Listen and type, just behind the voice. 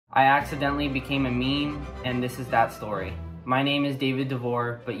I accidentally became a meme, and this is that story. My name is David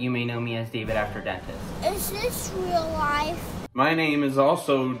DeVore, but you may know me as David After Dentist. Is this real life? My name is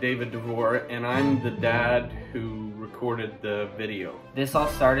also David DeVore, and I'm the dad who recorded the video. This all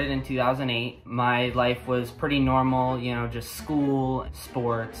started in 2008. My life was pretty normal, you know, just school,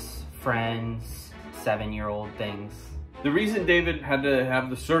 sports, friends, 7-year-old things. The reason David had to have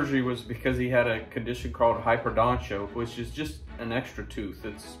the surgery was because he had a condition called hyperdontia, which is just an extra tooth.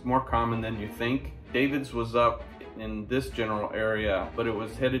 It's more common than you think. David's was up in this general area, but it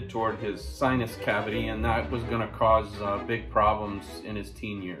was headed toward his sinus cavity, and that was going to cause big problems in his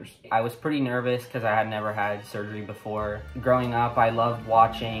teen years. I was pretty nervous because I had never had surgery before. Growing up, I loved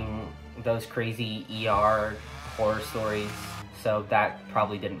watching those crazy ER horror stories, so that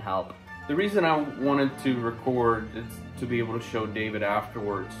probably didn't help. The reason I wanted to record is to be able to show David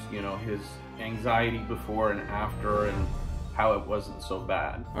afterwards, you know, his anxiety before and after and how it wasn't so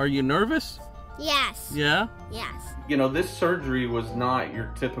bad. Are you nervous? Yes. Yeah? Yes. You know, this surgery was not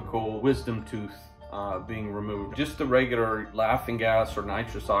your typical wisdom tooth being removed. Just the regular laughing gas or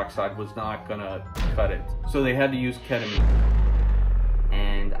nitrous oxide was not gonna cut it. So they had to use ketamine.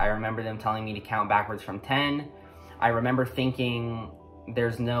 And I remember them telling me to count backwards from 10. I remember thinking,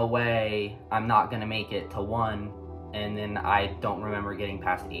 there's no way I'm not gonna make it to 1, and then I don't remember getting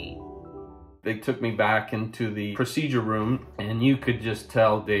past 8. They took me back into the procedure room, and you could just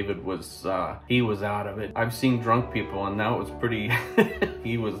tell David was, he was out of it. I've seen drunk people, and that was pretty,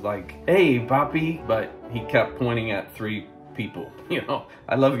 he was like, hey, Poppy, but he kept pointing at 3 people, you know,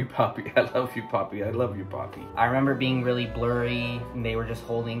 I love you, Poppy, I love you, Poppy, I love you, Poppy. I remember being really blurry, and they were just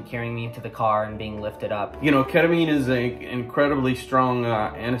carrying me into the car and being lifted up. You know, ketamine is an incredibly strong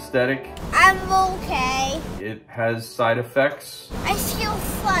anesthetic. I'm okay. It has side effects. I feel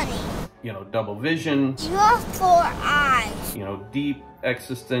funny. You know, double vision. You have 4 eyes. You know, deep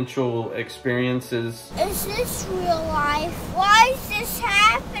existential experiences. Is this real life? Why is this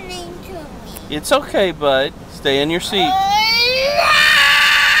happening to me? It's okay, bud. Stay in your seat.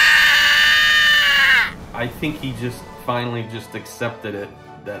 I think he just finally just accepted it,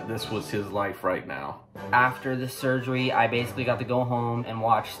 that this was his life right now. After the surgery, I basically got to go home and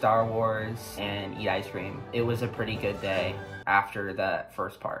watch Star Wars and eat ice cream. It was a pretty good day after that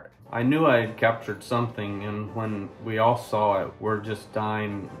first part. I knew I had captured something, and when we all saw it, we're just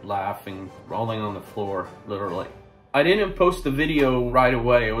dying, laughing, rolling on the floor, literally. I didn't post the video right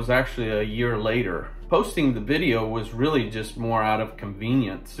away. It was actually a year later. Posting the video was really just more out of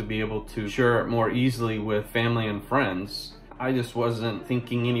convenience to be able to share it more easily with family and friends. I just wasn't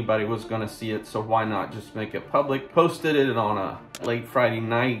thinking anybody was gonna see it, so why not just make it public? Posted it on a late Friday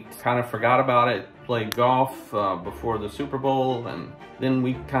night, kind of forgot about it, played golf before the Super Bowl, and then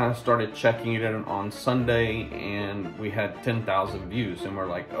we kind of started checking it on Sunday, and we had 10,000 views, and we're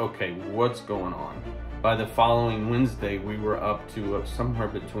like, okay, what's going on? By the following Wednesday, we were up to somewhere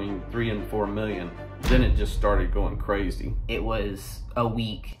between 3 and 4 million. Then it just started going crazy. It was a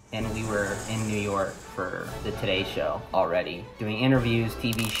week, and we were in New York for the Today Show already. Doing interviews,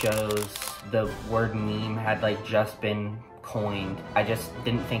 TV shows, the word meme had like just been coined. I just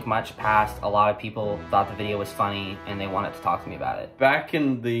didn't think much past. A lot of people thought the video was funny and they wanted to talk to me about it. Back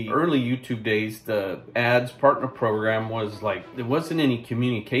in the early YouTube days, the ads partner program was like, there wasn't any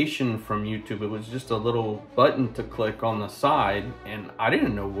communication from YouTube. It was just a little button to click on the side, and I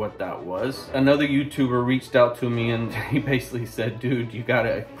didn't know what that was. Another YouTuber reached out to me and he basically said, dude, you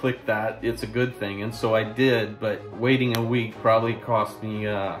gotta click that. It's a good thing. And so I did, but waiting a week probably cost me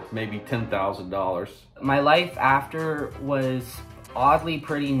maybe $10,000. My life after was oddly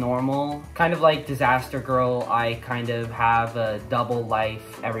pretty normal. Kind of like Disaster Girl, I kind of have a double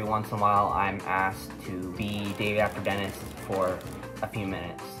life. Every once in a while, I'm asked to be David After Dentist for a few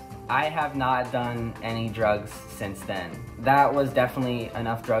minutes. I have not done any drugs since then. That was definitely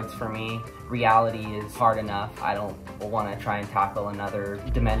enough drugs for me. Reality is hard enough. I don't want to try and tackle another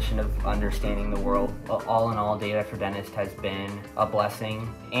dimension of understanding the world. All in all, David After Dentist has been a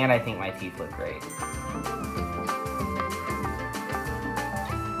blessing, and I think my teeth look great.